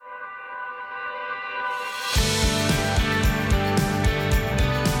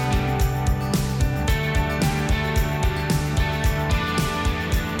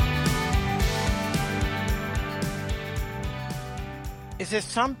there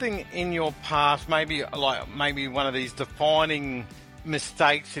something in your past, maybe one of these defining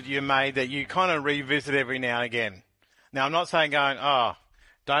mistakes that you made that you kind of revisit every now and again? Now, I'm not saying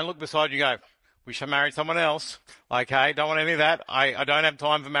don't look beside you and go, wish I married someone else. Okay, don't want any of that. I don't have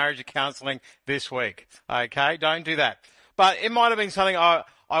time for marriage counselling this week. Okay, don't do that. But it might have been something, I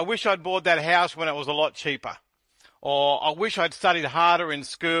wish I'd bought that house when it was a lot cheaper. Or I wish I'd studied harder in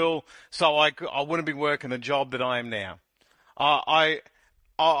school so I wouldn't be working the job that I am now.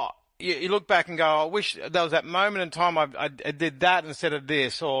 You look back and go, I wish there was that moment in time I did that instead of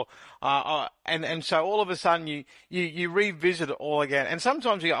this, and so all of a sudden you revisit it all again. And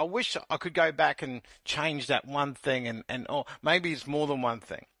sometimes you go, I wish I could go back and change that one thing, or maybe it's more than one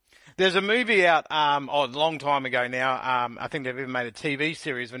thing. There's a movie out, a long time ago now. I think they've even made a TV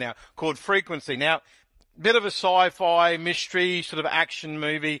series now called Frequency. Now, bit of a sci-fi mystery sort of action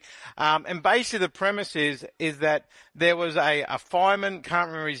movie, and basically the premise is that there was a fireman, can't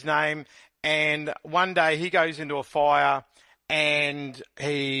remember his name, and one day he goes into a fire and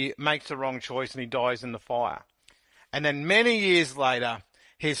he makes the wrong choice and he dies in the fire. And then many years later,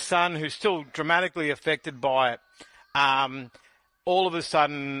 his son, who's still dramatically affected by it, all of a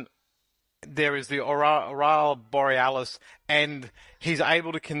sudden there is the Aurora Borealis, and he's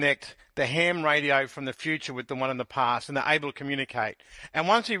able to connect the ham radio from the future with the one in the past, and they're able to communicate. And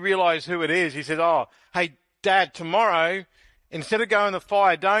once he realized who it is, he said, hey, Dad, tomorrow, instead of going the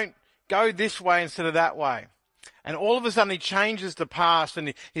fire, don't go this way instead of that way. And all of a sudden he changes the past,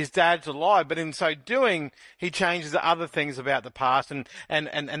 and his dad's alive, but in so doing, he changes the other things about the past, and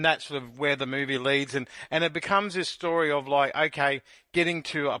that's sort of where the movie leads, and it becomes this story of getting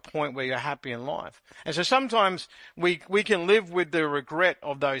to a point where you're happy in life. And so sometimes we can live with the regret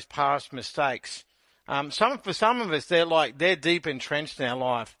of those past mistakes. For some of us, they're deep entrenched in our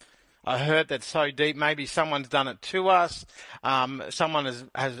life. A hurt that's so deep, maybe someone's done it to us, someone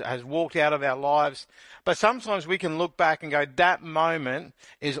has walked out of our lives. But sometimes we can look back and go, that moment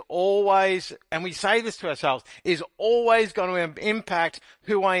is always, and we say this to ourselves, is always going to impact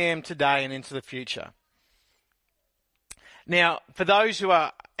who I am today and into the future. Now, for those who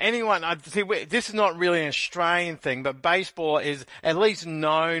are this is not really an Australian thing, but baseball is at least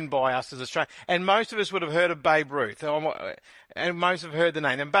known by us as Australian. And most of us would have heard of Babe Ruth, and most have heard the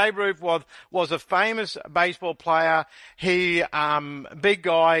name. And Babe Ruth was a famous baseball player. He, big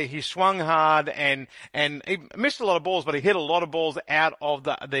guy, he swung hard and he missed a lot of balls, but he hit a lot of balls out of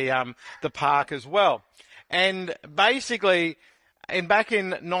the park as well. And basically, back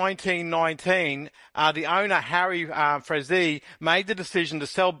in 1919, the owner, Harry Frazee, made the decision to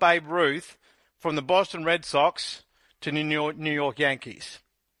sell Babe Ruth from the Boston Red Sox to New York Yankees.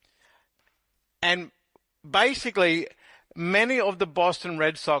 And basically, many of the Boston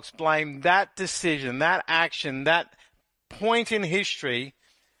Red Sox blame that decision, that action, that point in history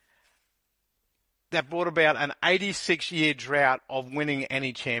that brought about an 86-year drought of winning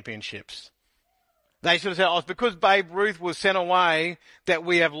any championships. They sort of said, it's because Babe Ruth was sent away that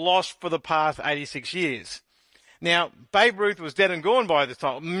we have lost for the past 86 years. Now, Babe Ruth was dead and gone by this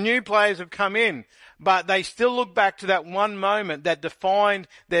time. New players have come in, but they still look back to that one moment that defined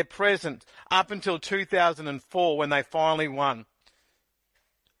their present up until 2004 when they finally won.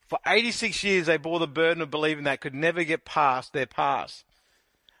 For 86 years, they bore the burden of believing they could never get past their past.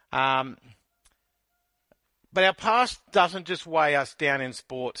 But our past doesn't just weigh us down in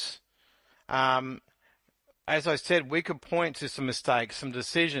sports. As I said, we could point to some mistakes, some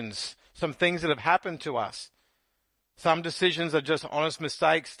decisions, some things that have happened to us. Some decisions are just honest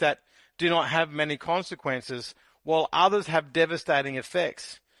mistakes that do not have many consequences, while others have devastating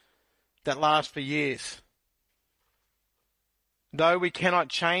effects that last for years. Though we cannot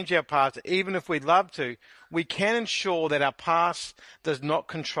change our past, even if we'd love to, we can ensure that our past does not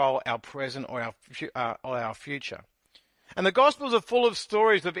control our present or our future. And the Gospels are full of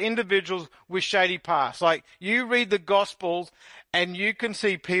stories of individuals with shady pasts. Like, you read the Gospels and you can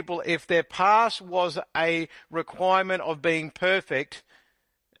see people, if their past was a requirement of being perfect,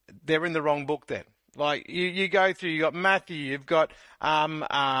 they're in the wrong book then. Like, you go through, you've got Matthew, you've got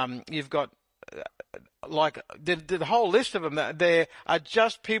the whole list of them. There are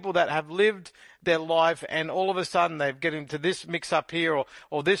just people that have lived their life, and all of a sudden they get into this mix up here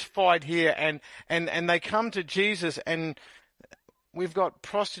or this fight here, and they come to Jesus, and we've got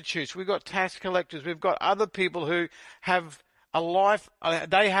prostitutes, we've got tax collectors, we've got other people who have a life,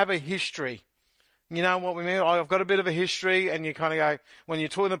 they have a history. You know what we mean? I've got a bit of a history, and you kind of go, when you're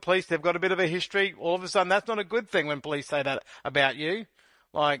talking to the police, they've got a bit of a history. All of a sudden, that's not a good thing when police say that about you.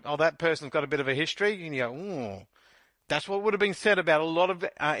 Like, that person's got a bit of a history, and you go, ooh. That's what would have been said about a lot of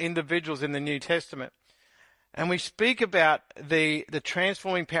individuals in the New Testament. And we speak about the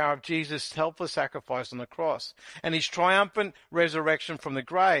transforming power of Jesus' selfless sacrifice on the cross and his triumphant resurrection from the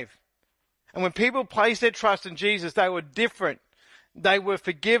grave. And when people placed their trust in Jesus, they were different. They were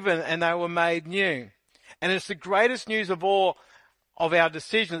forgiven and they were made new. And it's the greatest news of all of our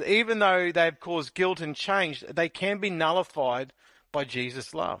decisions. Even though they've caused guilt and change, they can be nullified by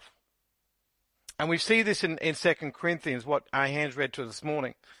Jesus' love. And we see this in 2 Corinthians, what our hands read to us this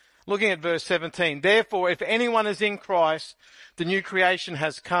morning. Looking at verse 17, therefore, if anyone is in Christ, the new creation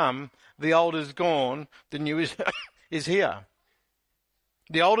has come, the old is gone, the new is here.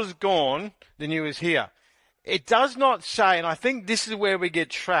 The old is gone, the new is here. It does not say, and I think this is where we get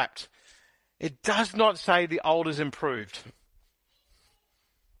trapped, it does not say the old is improved.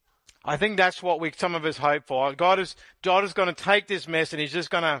 I think that's what some of us hope for. God is going to take this mess and he's just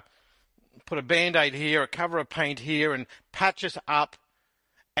going to put a Band-Aid here, a cover of paint here, and patch us up,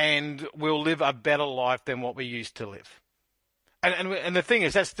 and we'll live a better life than what we used to live. And the thing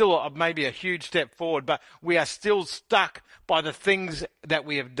is, that's still maybe a huge step forward, but we are still stuck by the things that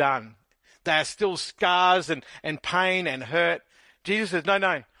we have done. They are still scars and pain and hurt. Jesus says,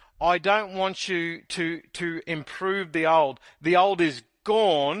 no, I don't want you to improve the old. The old is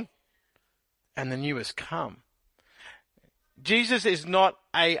gone and the new has come. Jesus is not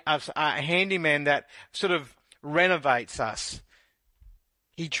a handyman that sort of renovates us.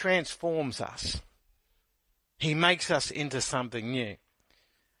 He transforms us. He makes us into something new.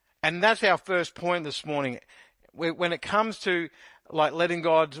 And that's our first point this morning. When it comes to like letting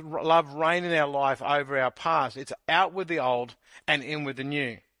God's love reign in our life over our past, it's out with the old and in with the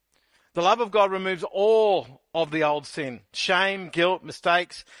new. The love of God removes all of the old sin, shame, guilt,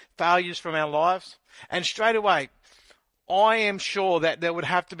 mistakes, failures from our lives. And straight away, I am sure that there would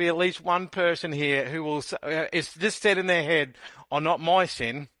have to be at least one person here who will, it's just said in their head, oh, not my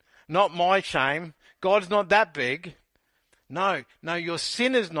sin, not my shame. God's not that big. No, your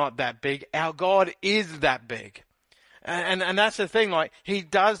sin is not that big. Our God is that big. And that's the thing, like, he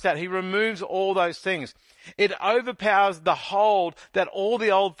does that. He removes all those things. It overpowers the hold that all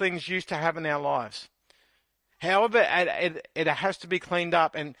the old things used to have in our lives. However, it has to be cleaned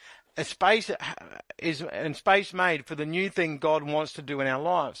up, and a space made for the new thing God wants to do in our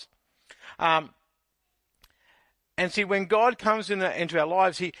lives. And see, when God comes into our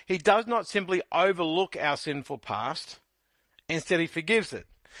lives, he does not simply overlook our sinful past. Instead, he forgives it.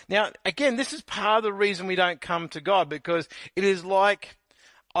 Now, again, this is part of the reason we don't come to God, because it is like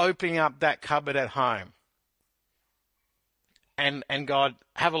opening up that cupboard at home. And God,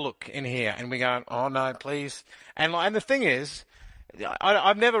 have a look in here. And we go, oh no, please. And the thing is,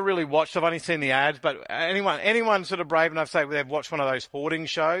 I've never really watched, I've only seen the ads, but anyone sort of brave enough to say they've watched one of those hoarding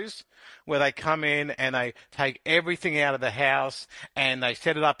shows where they come in and they take everything out of the house and they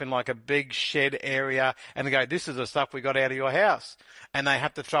set it up in like a big shed area and they go, this is the stuff we got out of your house. And they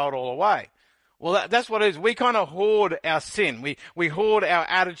have to throw it all away. Well, that's what it is. We kind of hoard our sin. We hoard our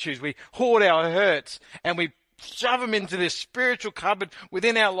attitudes. We hoard our hurts, and we shove them into this spiritual cupboard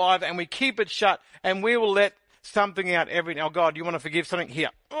within our life, and we keep it shut, and we will let something out every now. Oh, God, you want to forgive something? Here.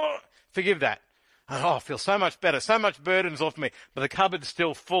 Oh, forgive that. Oh, I feel so much better. So much burden's off me. But the cupboard's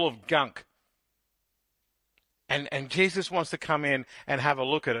still full of gunk. And Jesus wants to come in and have a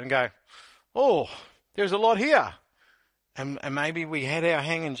look at it and go, oh, there's a lot here. And maybe we head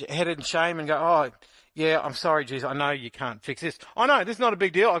in shame and go, oh, yeah, I'm sorry, Jesus. I know you can't fix this. I know, this is not a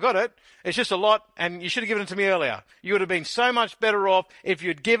big deal. I got it. It's just a lot, and you should have given it to me earlier. You would have been so much better off if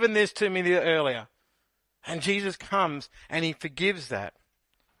you'd given this to me earlier. And Jesus comes and he forgives that.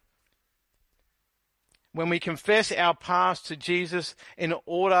 When we confess our past to Jesus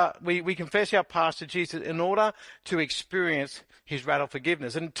we confess our past to Jesus in order to experience his radical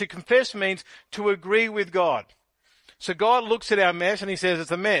forgiveness. And to confess means to agree with God. So God looks at our mess and he says it's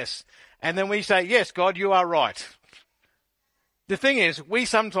a mess. And then we say, yes, God, you are right. The thing is, we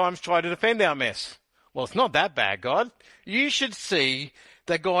sometimes try to defend our mess. Well, it's not that bad, God. You should see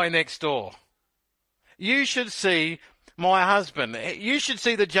the guy next door. You should see my husband. You should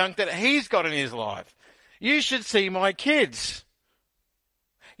see the junk that he's got in his life. You should see my kids.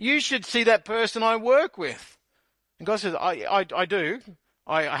 You should see that person I work with. And God says, I do.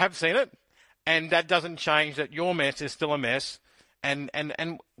 I have seen it. And that doesn't change that your mess is still a mess. And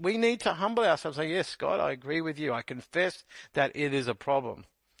we need to humble ourselves and say, yes, God, I agree with you. I confess that it is a problem.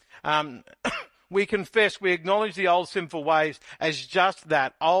 We confess, we acknowledge the old sinful ways as just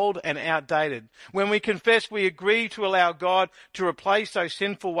that, old and outdated. When we confess, we agree to allow God to replace those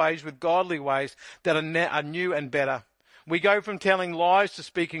sinful ways with godly ways that are new and better. We go from telling lies to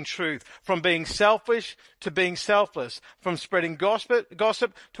speaking truth, from being selfish to being selfless, from spreading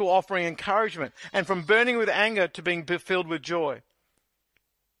gossip to offering encouragement, and from burning with anger to being filled with joy.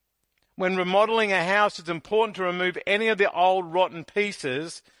 When remodeling a house, it's important to remove any of the old rotten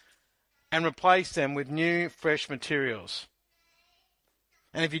pieces and replace them with new, fresh materials.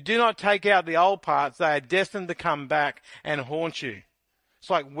 And if you do not take out the old parts, they are destined to come back and haunt you. It's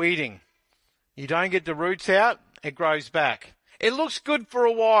like weeding. You don't get the roots out, it grows back. It looks good for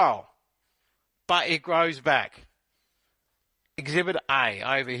a while, but it grows back. Exhibit A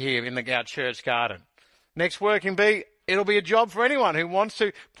over here in our church garden. Next working bee, it'll be a job for anyone who wants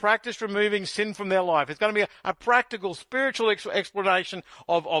to practice removing sin from their life. It's going to be a practical, spiritual explanation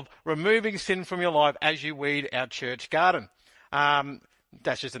of removing sin from your life as you weed our church garden.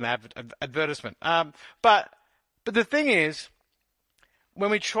 That's just an advertisement. But the thing is, when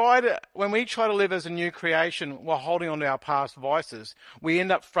we try to live as a new creation while holding on to our past vices, we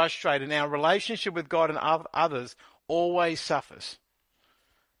end up frustrated, and our relationship with God and others always suffers.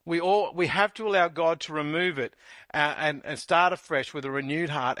 We have to allow God to remove it and start afresh with a renewed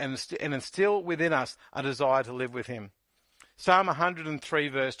heart and instill within us a desire to live with him. Psalm 103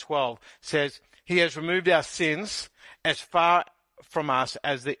 verse 12 says, "He has removed our sins as far from us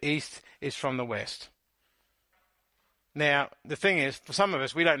as the east is from the west." Now, the thing is, for some of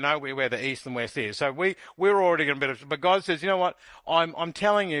us, we don't know where the east and west is. So we're already going to be, but God says, you know what? I'm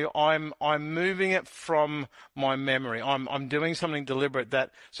telling you, I'm moving it from my memory. I'm doing something deliberate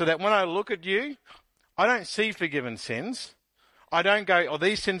so that when I look at you, I don't see forgiven sins. I don't go, oh,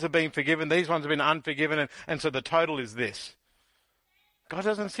 these sins have been forgiven, these ones have been unforgiven, and so the total is this. God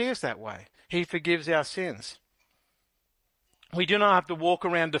doesn't see us that way. He forgives our sins. We do not have to walk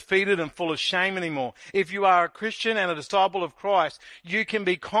around defeated and full of shame anymore. If you are a Christian and a disciple of Christ, you can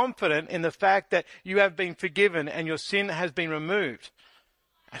be confident in the fact that you have been forgiven and your sin has been removed.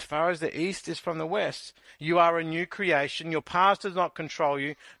 As far as the east is from the west, you are a new creation. Your past does not control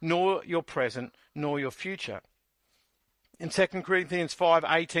you, nor your present, nor your future. In 2 Corinthians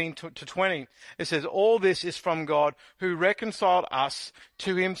 5:18 to 20, it says, "All this is from God, who reconciled us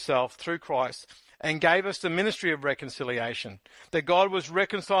to himself through Christ, and gave us the ministry of reconciliation, that God was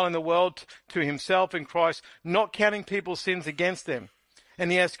reconciling the world to himself in Christ, not counting people's sins against them.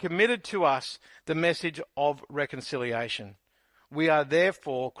 And he has committed to us the message of reconciliation. We are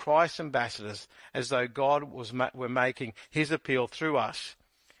therefore Christ's ambassadors, as though God were making his appeal through us.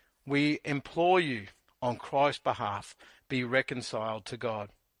 We implore you on Christ's behalf, be reconciled to God."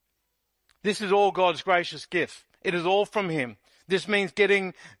 This is all God's gracious gift. It is all from him. This means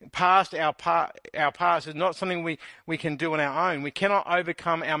getting past our past is not something we can do on our own. We cannot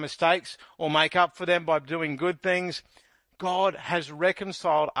overcome our mistakes or make up for them by doing good things. God has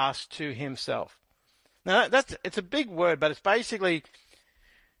reconciled us to himself. Now, it's a big word, but it's basically,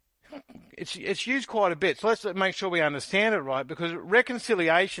 it's used quite a bit. So let's make sure we understand it right, because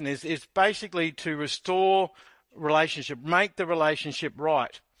reconciliation is basically to restore relationship, make the relationship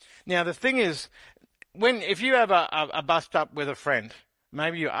right. Now, the thing is, if you have a bust up with a friend,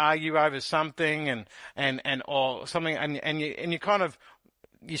 maybe you argue over something or something, and you kind of,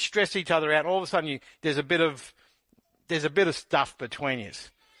 you stress each other out, and all of a sudden there's a bit of stuff between you,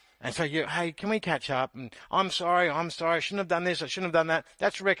 and so hey, can we catch up? And I'm sorry, I shouldn't have done this, I shouldn't have done that.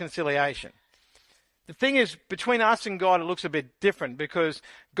 That's reconciliation. The thing is, between us and God, it looks a bit different, because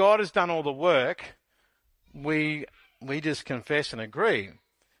God has done all the work. We just confess and agree.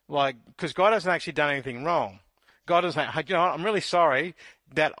 Because God hasn't actually done anything wrong. God is like, hey, you know what, I'm really sorry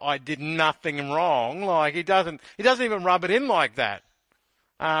that I did nothing wrong. He doesn't even rub it in like that.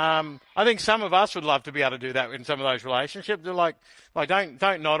 I think some of us would love to be able to do that in some of those relationships. They're like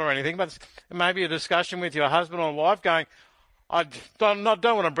don't nod or anything, but maybe a discussion with your husband or wife going, I don't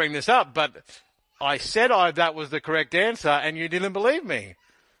want to bring this up, but I said that was the correct answer and you didn't believe me.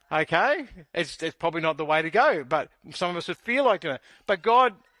 Okay? It's probably not the way to go, but some of us would feel like doing it. But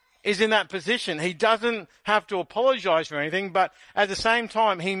God is in that position. He doesn't have to apologize for anything, but at the same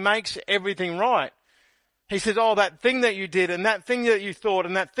time, he makes everything right. He says, oh, that thing that you did, and that thing that you thought,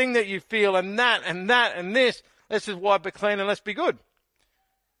 and that thing that you feel, and that, and this, let's just wipe it clean and let's be good.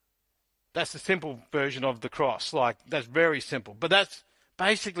 That's the simple version of the cross. That's very simple. But that's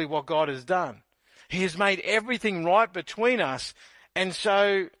basically what God has done. He has made everything right between us, and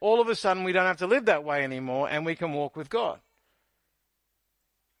so all of a sudden we don't have to live that way anymore, and we can walk with God.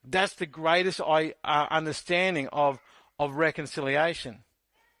 That's the greatest understanding of reconciliation.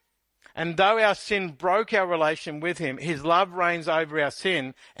 And though our sin broke our relation with him, his love reigns over our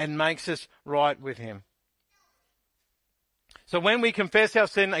sin and makes us right with him. So when we confess our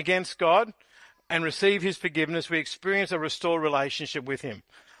sin against God, and receive his forgiveness, we experience a restored relationship with him.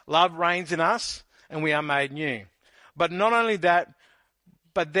 Love reigns in us and we are made new. But not only that,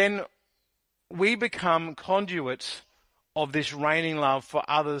 but then we become conduits of this reigning love for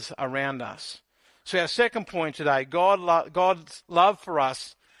others around us. So our second point today, God's love for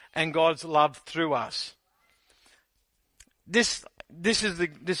us and God's love through us. This is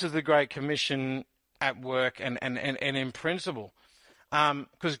the Great Commission at work and in principle.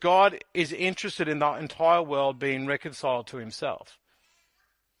 Because God is interested in the entire world being reconciled to himself.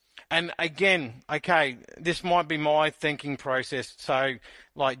 And again, okay, this might be my thinking process, so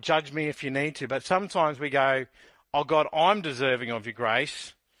like judge me if you need to, but sometimes we go, oh God, I'm deserving of your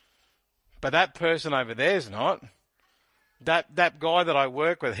grace, but that person over there's not. That guy that I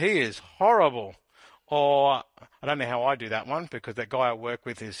work with, he is horrible. Or, I don't know how I do that one, because that guy I work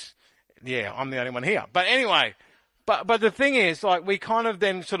with is, yeah, I'm the only one here. But anyway, but the thing is, like, we kind of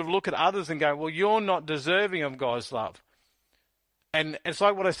then sort of look at others and go, well, you're not deserving of God's love. And it's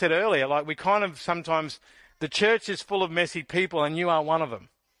like what I said earlier, like we kind of sometimes, the church is full of messy people and you are one of them.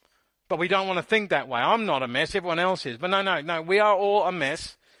 But we don't want to think that way. I'm not a mess, everyone else is. But no, we are all a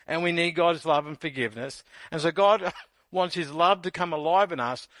mess and we need God's love and forgiveness. And so God wants his love to come alive in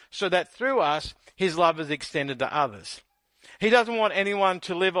us so that through us, his love is extended to others. He doesn't want anyone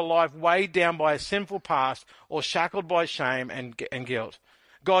to live a life weighed down by a sinful past or shackled by shame and guilt.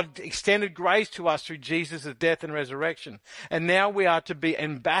 God extended grace to us through Jesus' death and resurrection. And now we are to be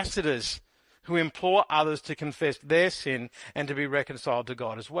ambassadors who implore others to confess their sin and to be reconciled to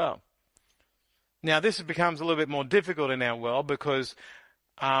God as well. Now, this becomes a little bit more difficult in our world because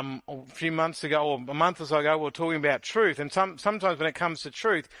a few months ago, or a month or so ago, we were talking about truth. And sometimes when it comes to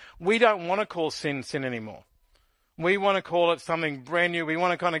truth, we don't want to call sin anymore. We want to call it something brand new. We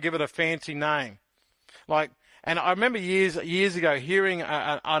want to kind of give it a fancy name. And I remember years ago hearing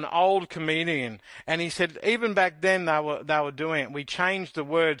an old comedian, and he said even back then they were doing it. We changed the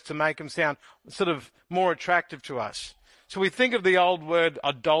words to make them sound sort of more attractive to us. So we think of the old word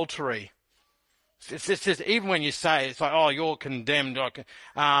adultery. It's just even when you say it, it's like, oh, you're condemned,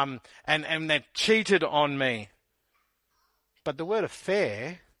 and they've cheated on me. But the word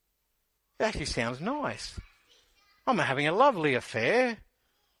affair, it actually sounds nice. I'm having a lovely affair.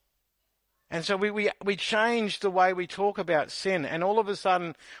 And so we changed the way we talk about sin, and all of a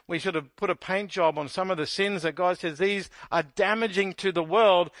sudden we sort of put a paint job on some of the sins that God says these are damaging to the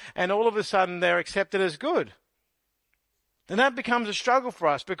world, and all of a sudden they're accepted as good. And that becomes a struggle for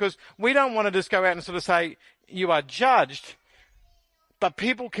us because we don't want to just go out and sort of say, you are judged, but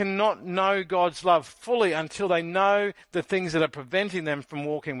people cannot know God's love fully until they know the things that are preventing them from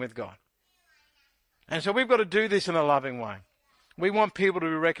walking with God. And so we've got to do this in a loving way. We want people to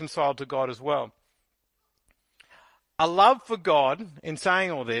be reconciled to God as well. A love for God, in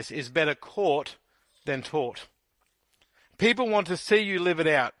saying all this, is better caught than taught. People want to see you live it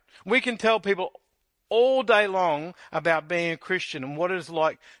out. We can tell people all day long about being a Christian and what it is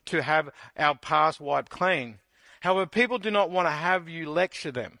like to have our past wiped clean. However, people do not want to have you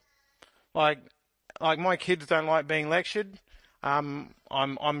lecture them. Like my kids don't like being lectured. I'm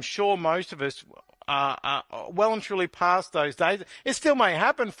sure most of us are well and truly past those days. It still may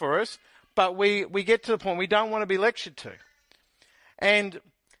happen for us, but we get to the point we don't want to be lectured to. And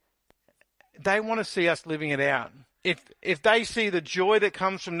they want to see us living it out. If they see the joy that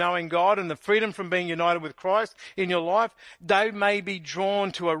comes from knowing God and the freedom from being united with Christ in your life, they may be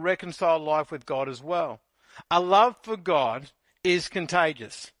drawn to a reconciled life with God as well. A love for God is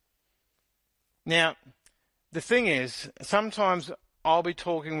contagious. Now, the thing is, sometimes I'll be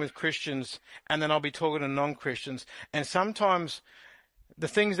talking with Christians and then I'll be talking to non-Christians, and sometimes the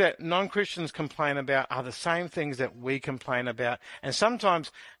things that non-Christians complain about are the same things that we complain about, and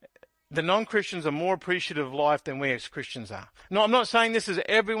sometimes the non-Christians are more appreciative of life than we as Christians are. No, I'm not saying this is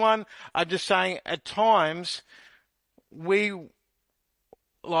everyone. I'm just saying at times we,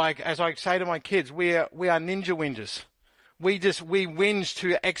 like as I say to my kids, we are ninja whingers. We whinge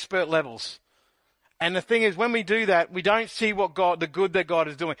to expert levels. And the thing is, when we do that, we don't see the good that God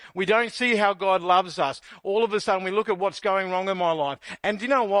is doing. We don't see how God loves us. All of a sudden, we look at what's going wrong in my life. And do you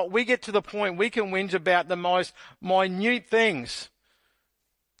know what? We get to the point we can whinge about the most minute things.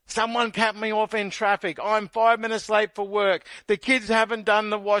 Someone cut me off in traffic. I'm 5 minutes late for work. The kids haven't done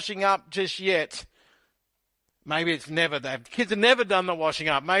the washing up just yet. Maybe it's never that. Kids have never done the washing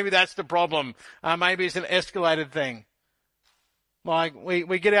up. Maybe that's the problem. Maybe it's an escalated thing. Like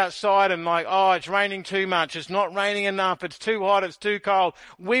we get outside and like, oh, it's raining too much. It's not raining enough. It's too hot. It's too cold.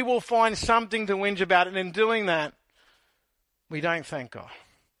 We will find something to whinge about. And in doing that, we don't thank God.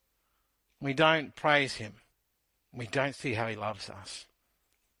 We don't praise him. We don't see how he loves us.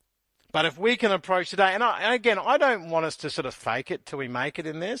 But if we can approach today, and again, I don't want us to sort of fake it till we make it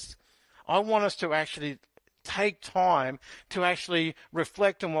in this. I want us to actually take time to actually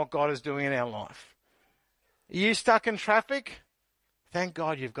reflect on what God is doing in our life. Are you stuck in traffic? Thank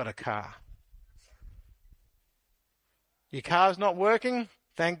God you've got a car. Your car's not working?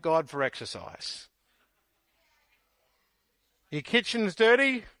 Thank God for exercise. Your kitchen's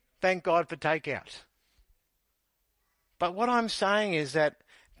dirty? Thank God for takeout. But what I'm saying is that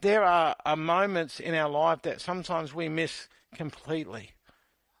there are moments in our life that sometimes we miss completely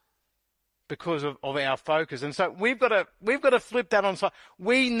because of our focus. And so we've got to flip that on side.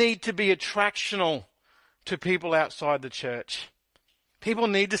 We need to be attractional to people outside the church. People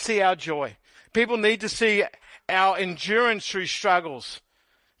need to see our joy. People need to see our endurance through struggles.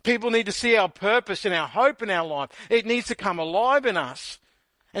 People need to see our purpose and our hope in our life. It needs to come alive in us.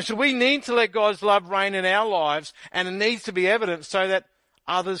 And so we need to let God's love reign in our lives, and it needs to be evident so that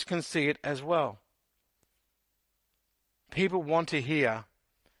others can see it as well. People want to hear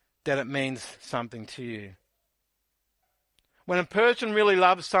that it means something to you. When a person really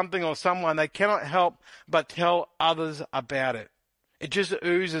loves something or someone, they cannot help but tell others about it. It just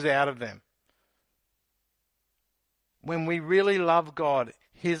oozes out of them. When we really love God,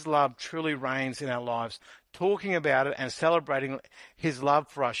 His love truly reigns in our lives. Talking about it and celebrating His love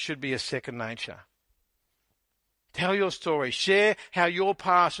for us should be a second nature. Tell your story. Share how your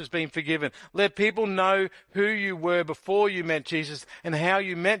past has been forgiven. Let people know who you were before you met Jesus and how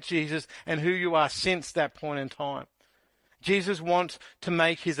you met Jesus and who you are since that point in time. Jesus wants to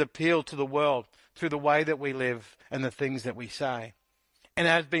make His appeal to the world through the way that we live and the things that we say. And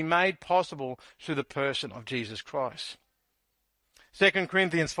it has been made possible through the person of Jesus Christ. 2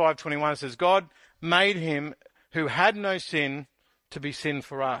 Corinthians 5:21 says, God made Him who had no sin to be sin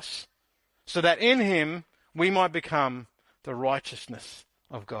for us, so that in Him we might become the righteousness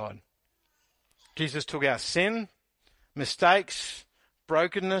of God. Jesus took our sin, mistakes,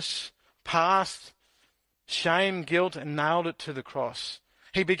 brokenness, past, shame, guilt, and nailed it to the cross.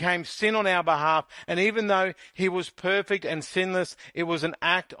 He became sin on our behalf, and even though He was perfect and sinless, it was an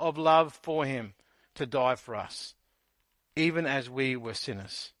act of love for Him to die for us, even as we were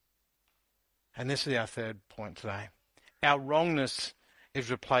sinners. And this is our third point today. Our wrongness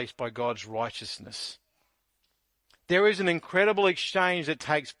is replaced by God's righteousness. There is an incredible exchange that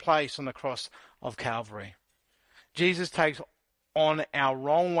takes place on the cross of Calvary. Jesus takes on our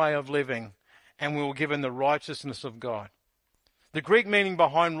wrong way of living, and we were given the righteousness of God. The Greek meaning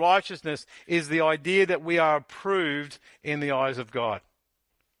behind righteousness is the idea that we are approved in the eyes of God.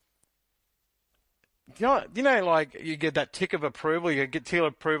 Like you get that tick of approval, you get tick of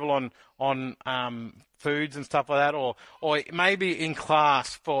approval on foods and stuff like that, or maybe in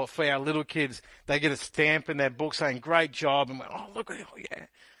class for our little kids, they get a stamp in their book saying "great job," and oh look at it, oh yeah.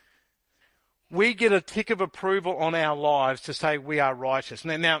 We get a tick of approval on our lives to say we are righteous.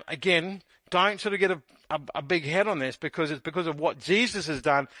 Now again, don't sort of get a big head on this, because it's because of what Jesus has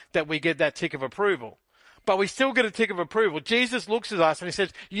done that we get that tick of approval. But we still get a tick of approval. Jesus looks at us and He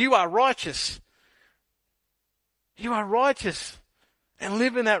says, you are righteous. You are righteous, and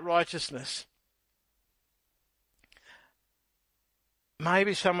live in that righteousness.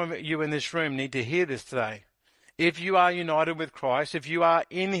 Maybe some of you in this room need to hear this today. If you are united with Christ, if you are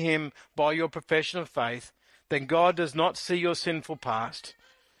in Him by your profession of faith, then God does not see your sinful past.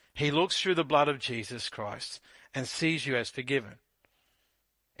 He looks through the blood of Jesus Christ and sees you as forgiven.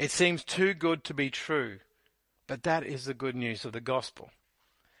 It seems too good to be true, but that is the good news of the gospel.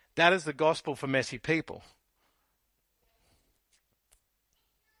 That is the gospel for messy people.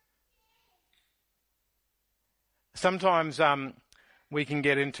 Sometimes we can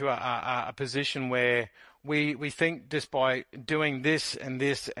get into a position where we think just by doing this and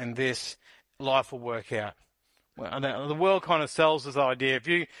this and this, life will work out. Well, the world kind of sells this idea. If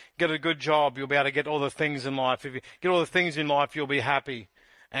you get a good job, you'll be able to get all the things in life. If you get all the things in life, you'll be happy.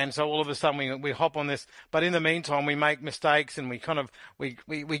 And so all of a sudden we hop on this. But in the meantime, we make mistakes and we kind of we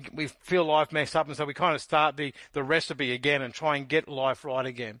feel life messed up. And so we kind of start the recipe again and try and get life right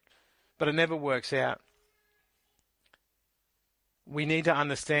again. But it never works out. We need to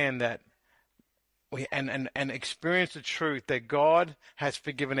understand that and experience the truth that God has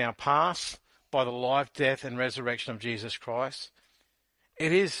forgiven our past by the life, death, and resurrection of Jesus Christ.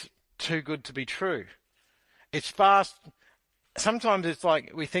 It is too good to be true. Sometimes it's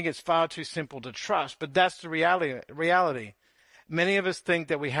like we think it's far too simple to trust, but that's the reality. Many of us think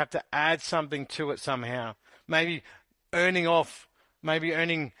that we have to add something to it somehow. Maybe earning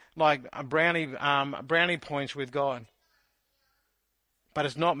like a brownie points with God. But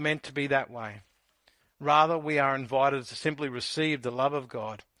it's not meant to be that way. Rather, we are invited to simply receive the love of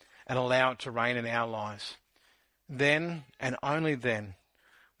God and allow it to reign in our lives. Then, and only then,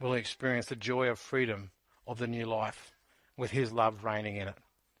 will we experience the joy of freedom of the new life with his love reigning in it.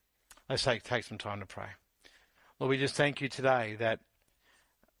 Let's take some time to pray. Lord, we just thank you today that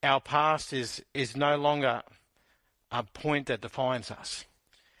our past is no longer a point that defines us.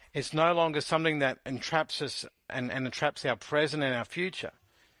 It's no longer something that entraps us and entraps our present and our future.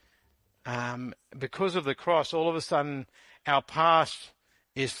 Because of the cross, all of a sudden, our past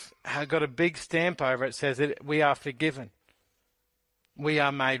has got a big stamp over it, says that we are forgiven. We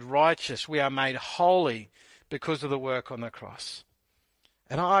are made righteous. We are made holy because of the work on the cross.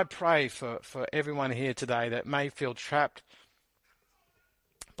 And I pray for everyone here today that may feel trapped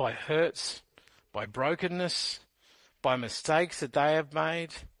by hurts, by brokenness, by mistakes that they have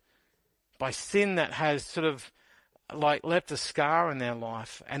made, by sin that has sort of like left a scar in their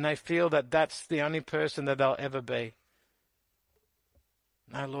life, and they feel that that's the only person that they'll ever be.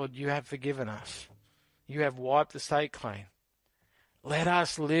 No, Lord, you have forgiven us. You have wiped the slate clean. Let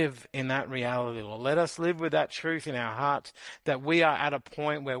us live in that reality, Lord. Let us live with that truth in our hearts, that we are at a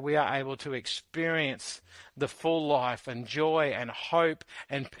point where we are able to experience the full life and joy and hope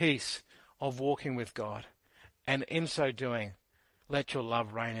and peace of walking with God. And in so doing, let your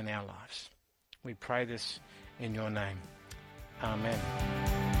love reign in our lives. We pray this in your name. Amen.